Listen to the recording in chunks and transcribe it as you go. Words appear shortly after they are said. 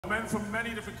Men from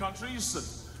many different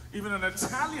countries, even an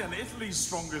Italian, Italy's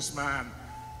strongest man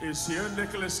is here,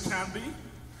 Nicolas Cambi,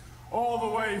 all the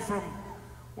way from,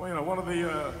 well, you know, one of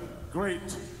the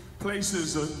great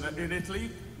places in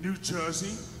Italy, New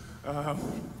Jersey.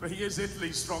 But he is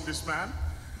Italy's strongest man.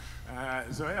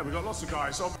 So yeah, we've got lots of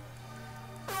guys.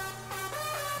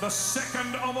 The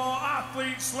second of our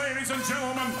athletes, ladies and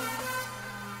gentlemen,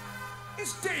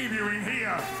 is debuting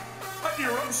here at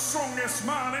Europe's strongest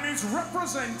man, and he's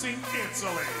representing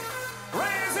Italy.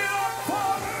 Raise it up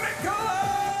for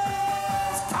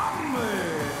Nicolas Cambi!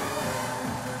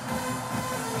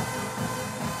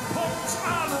 Pumped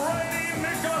and ready,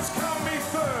 Nicolas Cambi,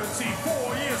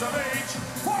 34 years of age,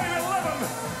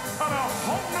 5'11", and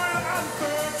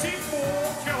 134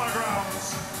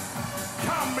 kilograms.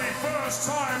 Cambi first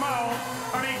time out,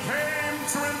 and he came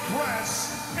to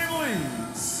impress in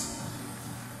Leeds.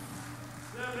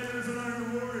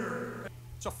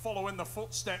 To follow in the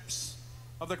footsteps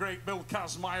of the great Bill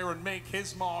Kazmaier and make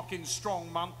his mark in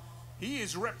strongman, he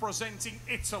is representing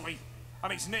Italy,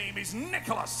 and his name is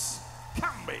Nicolas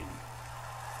Cambi.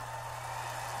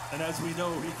 And as we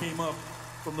know, he came up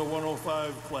from the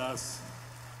 105 class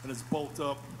and is bulked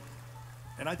up,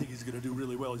 and I think he's going to do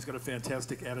really well. He's got a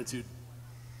fantastic attitude.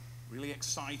 Really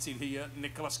excited here,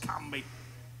 Nicolas Cambi.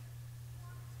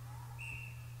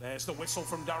 There's the whistle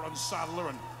from Darren Sadler,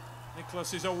 and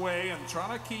Nicolas is away and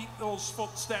trying to keep those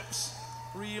footsteps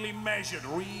really measured,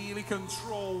 really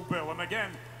controlled, Bill. And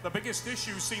again, the biggest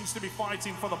issue seems to be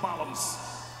fighting for the balance.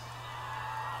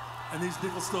 And these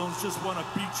nickel stones just want to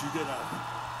beat you, you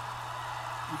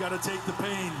got to take the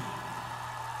pain.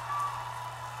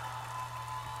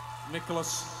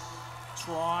 Nicolas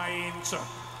trying to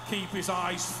keep his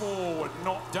eyes forward,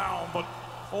 not down, but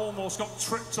almost got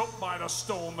tripped up by the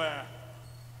stone there.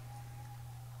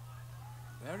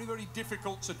 Very, very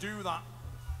difficult to do that.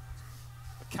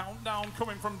 The countdown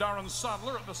coming from Darren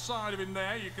Sadler at the side of him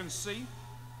there, you can see.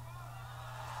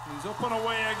 He's up and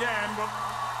away again, but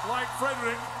like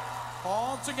Frederick,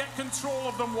 hard to get control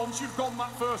of them once you've gone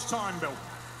that first time, Bill.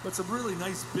 But some really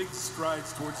nice big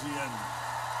strides towards the end.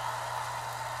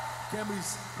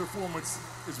 Cambi's performance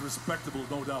is respectable,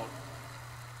 no doubt.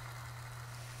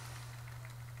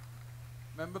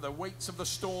 Remember, the weights of the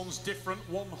stones different,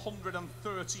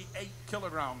 138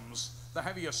 kilograms. The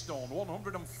heavier stone,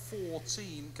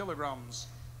 114 kilograms.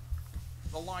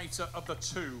 The lighter of the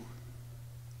two.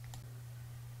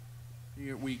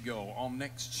 Here we go, our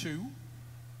next two,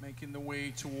 making the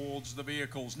way towards the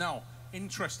vehicles. Now,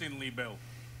 interestingly, Bill,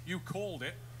 you called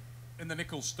it in the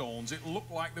nickel stones. It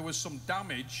looked like there was some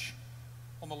damage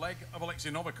on the leg of Alexei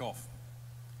Novikov.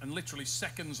 And literally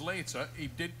seconds later, he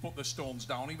did put the stones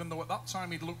down, even though at that time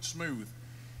he'd looked smooth.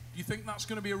 Do you think that's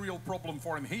going to be a real problem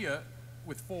for him here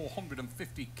with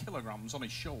 450 kilograms on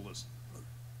his shoulders?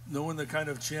 Knowing the kind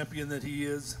of champion that he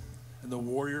is, and the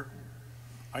warrior,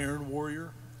 Iron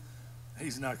Warrior,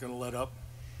 he's not going to let up.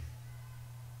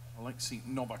 Alexei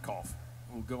Novikov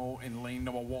will go in lane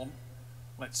number 1.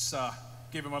 Let's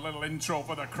give him a little intro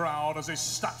for the crowd as his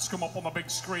stats come up on the big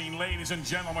screen. Ladies and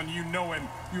gentlemen, you know him,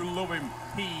 you love him.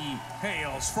 He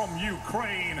hails from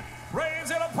Ukraine. Raise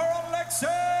it up for Alexei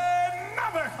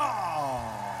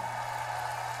Novikov!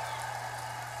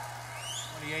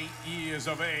 28 years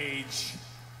of age.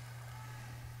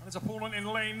 And his opponent in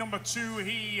lane number 2,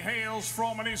 he hails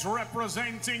from and is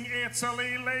representing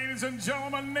Italy. Ladies and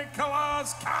gentlemen,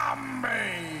 Nicolas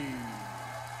Cambi!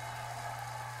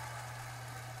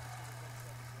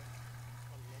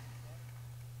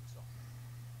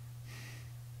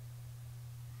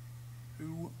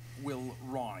 Who will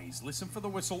rise? Listen for the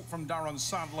whistle from Darren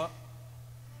Sadler.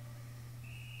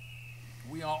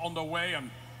 We are underway,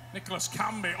 and Nicolas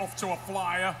Cambi off to a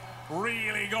flyer.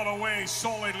 Really got away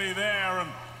solidly there, and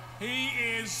he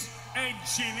is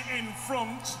edging in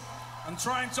front and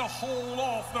trying to hold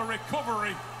off the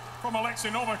recovery from Alexei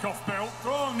Novikov, Bill.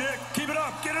 Strong, Nick. Keep it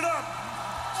up. Get it up.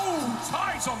 Oh,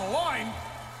 tight on the line.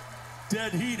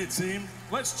 Dead heat, it seemed.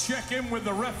 Let's check in with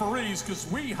the referees, because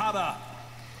we had a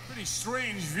pretty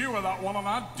strange view of that one, and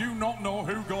I do not know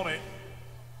who got it.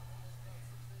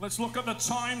 Let's look at the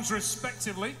times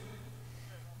respectively.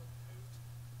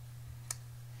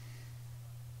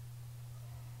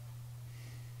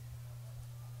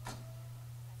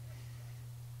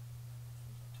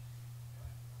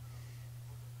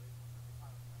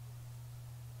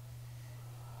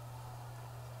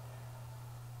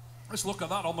 Let's look at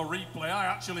that on the replay. I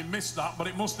actually missed that, but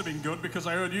it must have been good because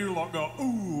I heard you lot go,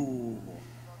 ooh.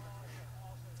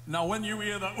 Now, when you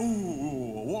hear the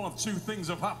ooh, one of two things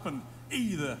have happened.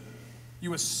 Either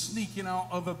you were sneaking out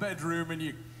of a bedroom and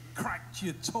you cracked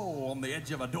your toe on the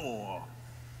edge of a door,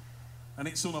 and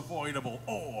it's unavoidable,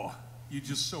 or you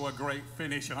just saw a great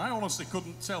finish. And I honestly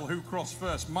couldn't tell who crossed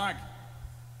first. Mag,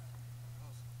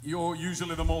 you're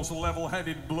usually the most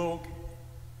level-headed bloke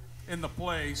in the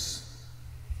place.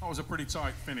 That was a pretty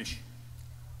tight finish.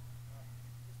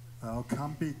 Well,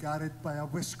 Cambi got it by a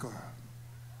whisker.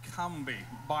 Cambi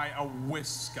by a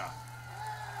whisker.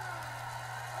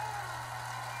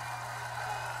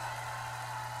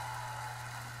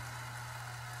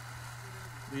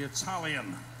 The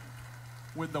Italian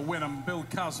with the win, and Bill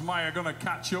Kazmaier gonna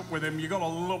catch up with him. You gotta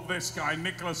love this guy.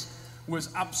 Nicolas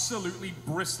was absolutely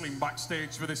bristling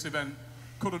backstage for this event.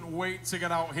 Couldn't wait to get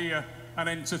out here and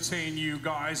entertain you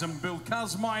guys, and Bill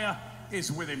Kazmaier is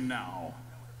with him now.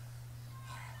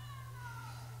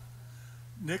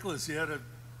 Nicolas, you had a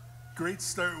great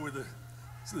start with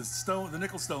the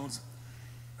nickel stones,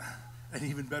 and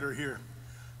even better here.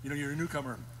 You know, you're a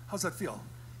newcomer. How's that feel?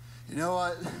 You know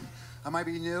what? I might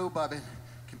be new, but I've been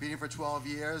competing for 12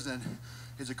 years, and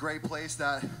it's a great place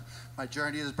that my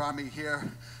journey has brought me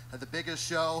here at the biggest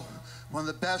show, one of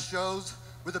the best shows,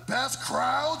 with the best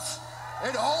crowds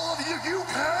in all of the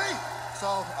UK.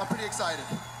 So I'm pretty excited.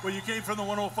 Well, you came from the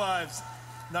 105s.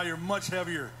 Now you're much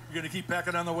heavier. You're gonna keep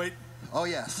packing on the weight? Oh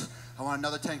yes, I want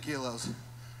another 10 kilos.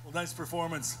 Well, nice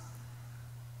performance.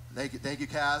 Thank you,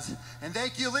 Kaz, and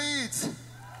thank you, Leeds.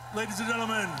 Ladies and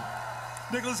gentlemen,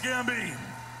 Nicolas Cambi.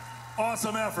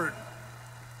 Awesome effort.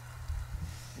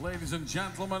 Ladies and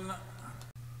gentlemen,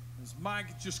 as Mag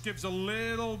just gives a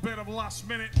little bit of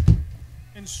last-minute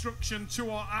instruction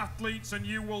to our athletes, and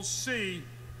you will see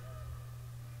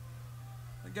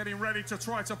they're getting ready to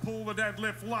try to pull the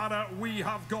deadlift ladder. We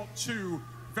have got two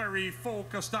very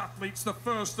focused athletes, the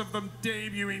first of them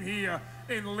debuting here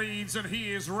in Leeds, and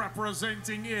he is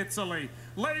representing Italy.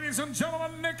 Ladies and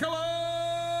gentlemen,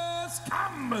 Nicolas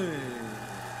Cambi.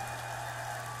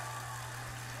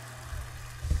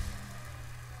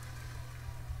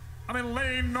 And in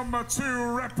lane number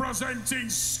 2, representing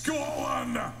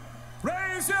Scotland,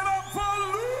 raise it up for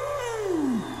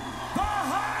Lou, the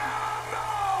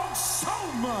Highland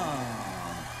Saltman.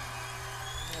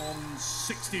 On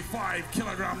 65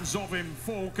 kilograms of him,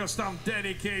 focused and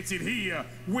dedicated. Here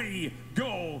we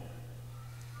go.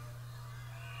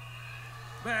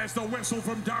 There's the whistle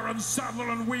from Darren Sadler,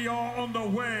 and we are on the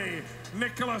way.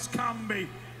 Nicolas Cambi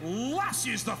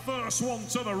lashes the first one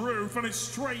to the roof and is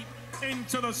straight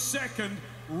into the second,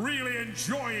 really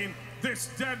enjoying this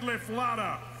deadlift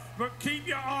ladder. But keep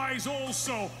your eyes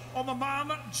also on the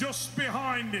man just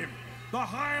behind him, the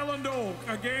Highland Oak,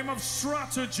 a game of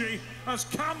strategy as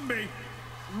Cambi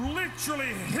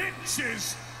literally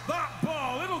hitches that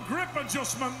bar. Little grip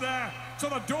adjustment there to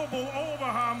the double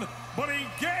overhand, but he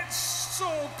gets so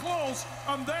close,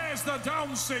 and there's the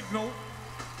down signal.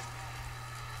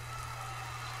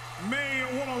 May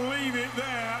want to leave it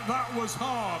there. That was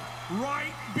hard.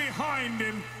 Right behind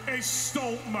him is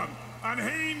Stoltman, and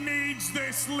he needs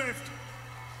this lift.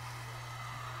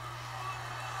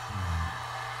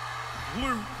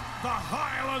 Luke, the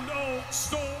Highland Oak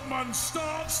Stoltman,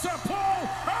 starts to pull,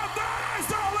 and there's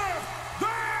the lift.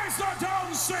 There's the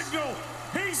down signal.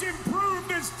 He's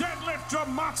improved his deadlift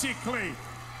dramatically.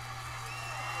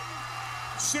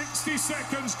 60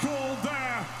 seconds called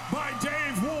there by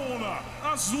Dave Warner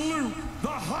as Luke, the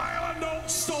Highland Oak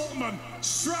Stoltman,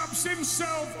 straps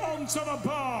himself onto the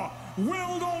bar,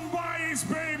 willed on by his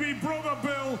baby brother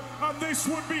Bill, and this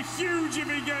would be huge if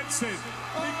he gets it.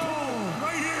 Oh,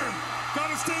 right here.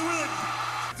 Gotta stay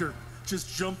with it.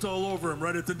 Just jumped all over him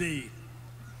right at the knee.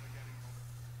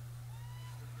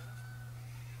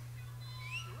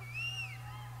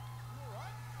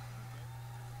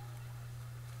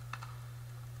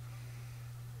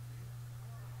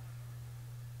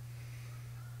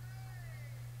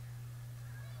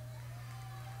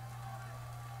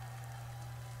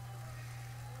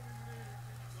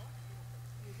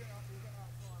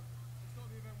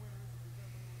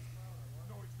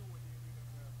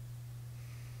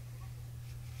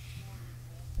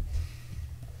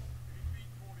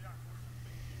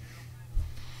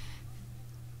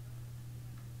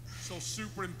 So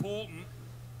super important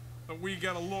that we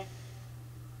get a look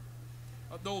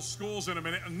at those scores in a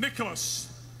minute. And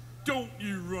Nicolas, don't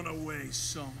you run away,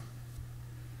 son.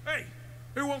 Hey,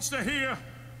 who wants to hear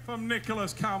from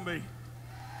Nicolas Cambi?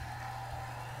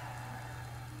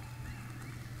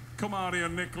 Come out here,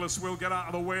 Nicolas. We'll get out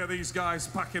of the way of these guys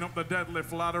packing up the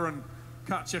deadlift ladder and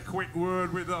catch a quick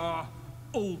word with our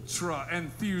ultra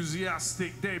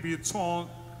enthusiastic debutant,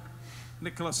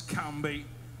 Nicolas Cambi.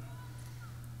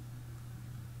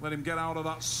 Let him get out of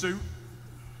that suit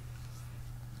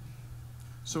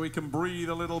so he can breathe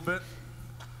a little bit.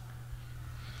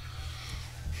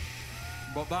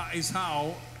 But that is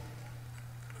how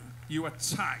you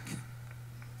attack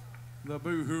the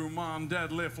Boohoo Man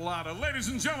deadlift ladder. Ladies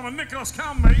and gentlemen, Nicolas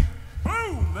Cambi.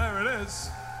 Boom! There it is.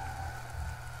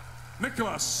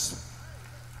 Nicolas,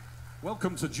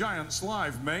 welcome to Giants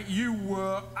Live, mate. You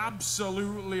were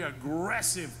absolutely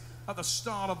aggressive at the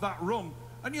start of that run,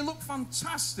 and you look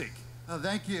fantastic. Oh,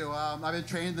 thank you. I've been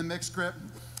training the mixed grip.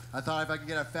 I thought if I could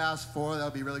get a fast 4, that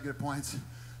would be really good points.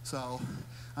 So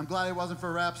I'm glad it wasn't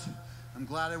for reps. I'm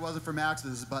glad it wasn't for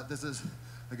maxes, but this is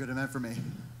a good event for me.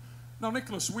 Now,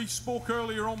 Nicolas, we spoke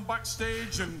earlier on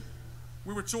backstage, and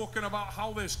we were talking about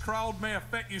how this crowd may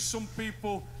affect you. Some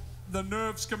people, the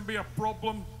nerves can be a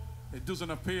problem. It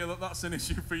doesn't appear that that's an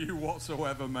issue for you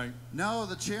whatsoever, mate. No,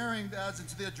 the cheering adds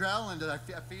into the adrenaline that I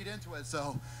feed into it.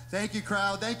 So thank you,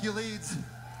 crowd. Thank you, Leeds.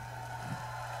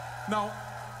 Now,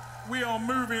 we are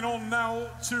moving on now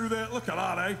to the, look at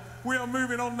that, eh? We are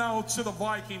moving on now to the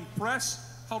Viking press.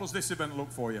 How does this event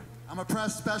look for you? I'm a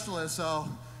press specialist, so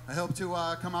I hope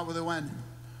to come out with a win.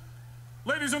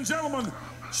 Ladies and gentlemen,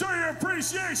 show your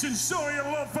appreciation, show your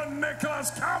love for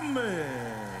Nicolas Cambi.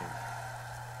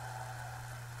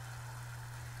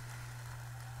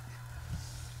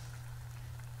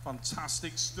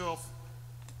 Fantastic stuff.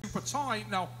 Super tight.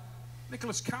 Now,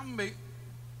 Nicolas Cambi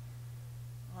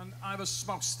and Ivers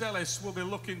Smaustelis will be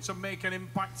looking to make an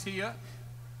impact here.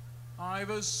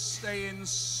 Ivers staying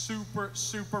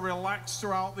super relaxed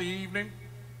throughout the evening.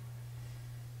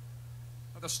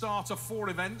 At the start of 4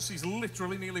 events, he's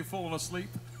literally nearly fallen asleep.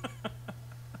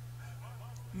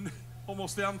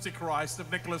 Almost the Antichrist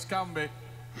of Nicolas Cambi.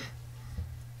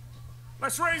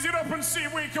 Let's raise it up and see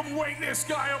if we can wake this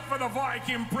guy up for the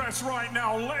Viking press right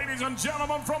now. Ladies and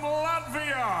gentlemen, from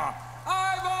Latvia,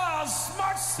 Ivers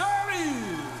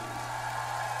Smaustelis.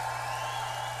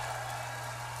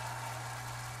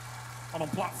 And on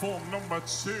platform number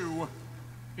 2,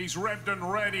 he's revved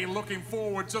and ready, looking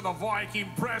forward to the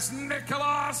Viking press,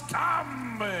 Nicolas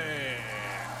Cambi.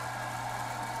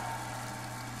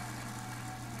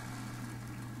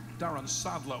 Darren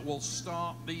Sadler will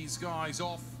start these guys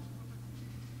off.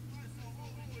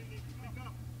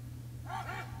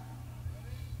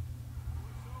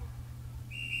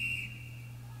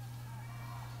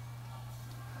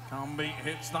 Cambi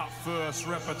hits that first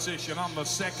repetition and the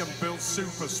second built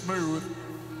super smooth.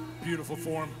 Beautiful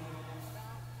form.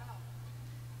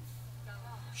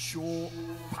 Short,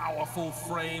 powerful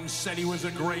frame. Said he was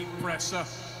a great presser,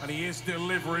 and he is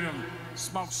delivering them.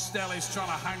 Smaustelis trying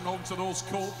to hang on to those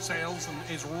coattails and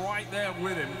is right there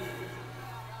with him.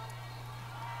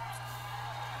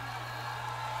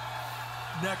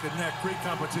 Neck and neck, great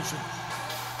competition.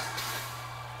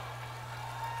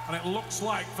 And it looks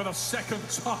like for the second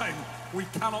time we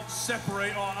cannot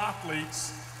separate our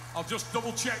athletes. I'll just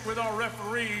double check with our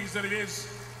referees that it is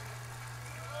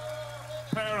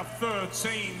a pair of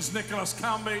 13s, Nicolas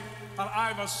Cambi and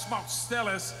Ivers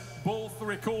Smaustelis, both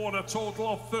record a total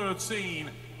of 13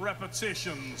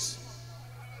 repetitions.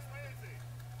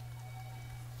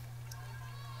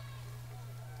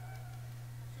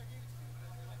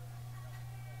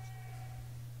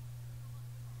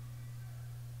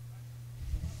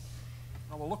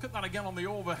 Now we'll look at that again on the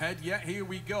overhead. Yeah, here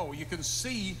we go. You can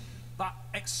see that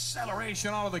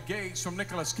acceleration out of the gates from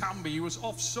Nicolas Cambi. He was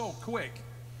off so quick.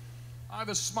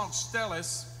 Ivers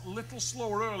Smaustelis, a little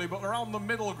slower early, but around the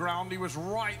middle ground, he was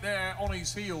right there on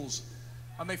his heels.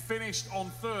 And they finished on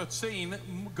 13.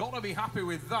 Got to be happy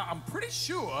with that. I'm pretty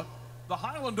sure the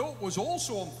Highland Oak was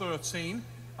also on 13, and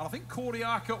I think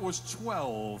Kodiaka was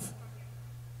 12.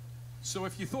 So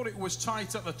if you thought it was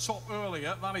tight at the top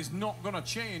earlier, that is not going to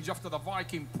change after the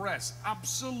Viking press.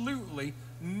 Absolutely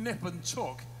nip and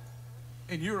tuck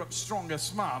in Europe's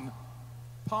strongest man,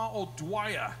 Paul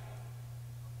Dwyer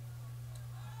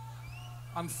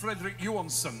and Fredrik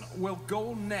Johansson will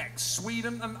go next.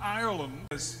 Sweden and Ireland.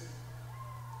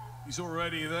 He's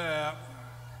already there.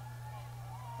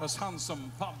 As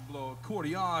handsome Pablo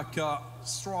Kodiaka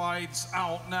strides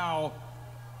out now.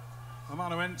 The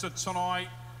man who entered tonight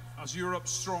as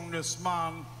Europe's strongest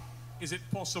man. Is it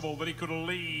possible that he could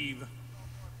leave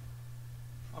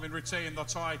having retained the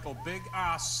title? Big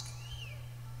ask.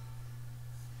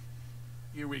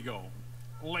 Here we go.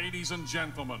 Ladies and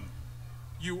gentlemen,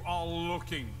 you are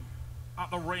looking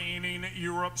at the reigning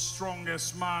Europe's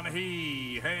strongest man.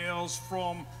 He hails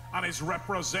from and is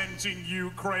representing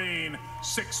Ukraine.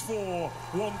 6'4",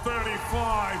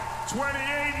 135,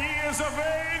 28 years of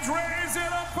age. Raise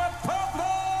it up for Pablo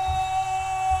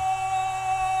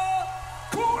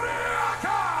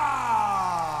Kodiaka!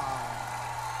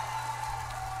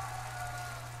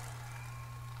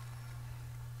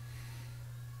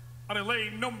 And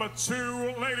Elaine number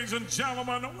 2, ladies and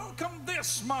gentlemen, welcome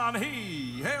this man.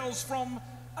 He hails from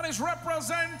and is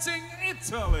representing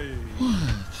Italy.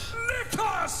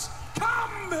 Nicolas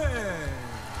Cambi.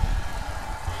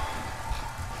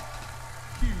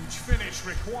 Huge finish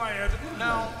required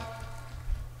now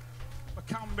for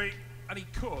Cambi, and he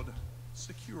could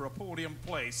secure a podium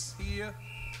place. Here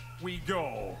we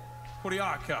go.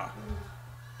 Kuriaka,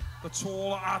 the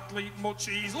taller athlete, much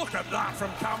ease. Look at that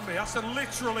from Cambi. Has to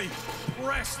literally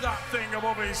press that thing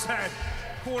above his head.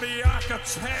 Kuriaka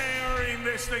tearing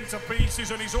this thing to pieces,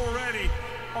 and he's already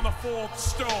on the 4th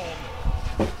stone.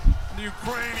 The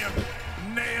Ukrainian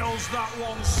nails that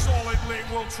one solidly.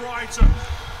 Will try to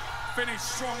finish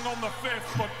strong on the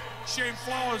 5th, but Shane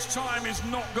Flowers' time is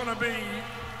not going to be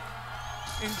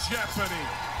in jeopardy.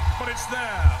 But it's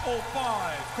there,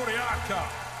 05, Kuriaka.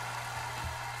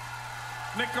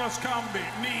 Nicolas Cambi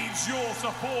needs your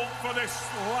support for this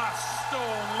last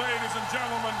stone, ladies and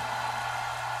gentlemen.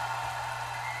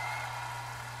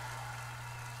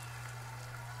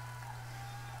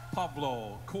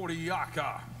 Pablo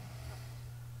Kuriaka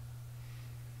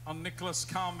and Nicolas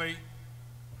Cambi.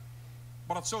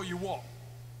 But I'll tell you what,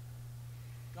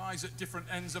 guys at different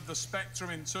ends of the spectrum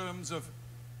in terms of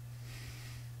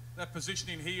their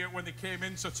positioning here. When they came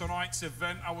into tonight's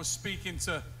event, I was speaking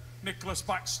to Nicolas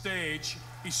backstage.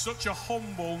 He's such a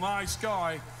humble, nice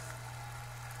guy.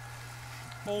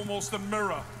 Almost the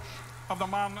mirror of the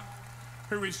man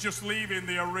who is just leaving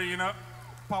the arena,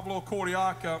 Pablo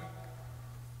Kuriaka.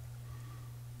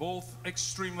 Both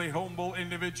extremely humble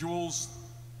individuals.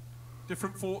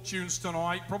 Different fortunes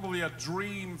tonight. Probably a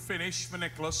dream finish for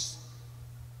Nicolas.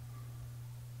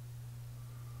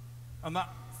 And that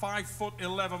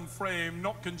 5'11" frame,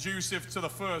 not conducive to the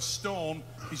first stone.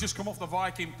 He's just come off the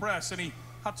Viking press, and he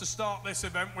had to start this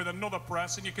event with another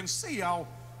press, and you can see how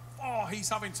far he's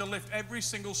having to lift every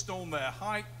single stone there.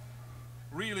 Height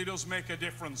really does make a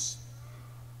difference.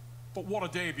 But what a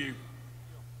debut.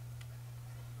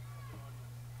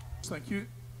 Thank you.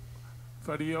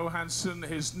 Freddie Johansson,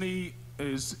 his knee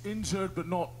is injured, but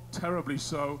not terribly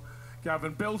so.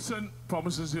 Gavin Bilton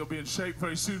promises he'll be in shape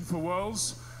very soon for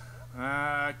Worlds.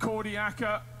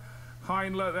 Kuriaka,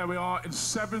 Heinler, there we are, in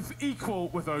 7th, equal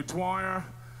with O'Dwyer.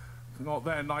 Not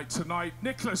their night tonight.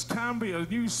 Nicolas Cambi, a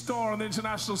new star on the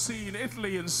international scene,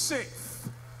 Italy in 6th.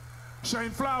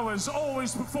 Shane Flowers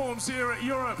always performs here at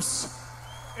Europe's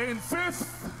in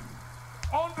 5th.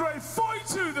 Andre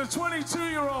Foitu, the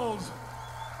 22-year-old,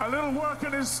 a little work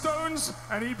on his stones,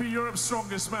 and he'd be Europe's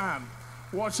strongest man.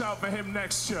 Watch out for him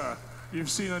next year. You've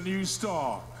seen a new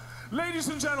star. Ladies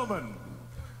and gentlemen,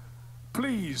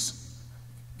 please,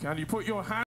 can you put your hand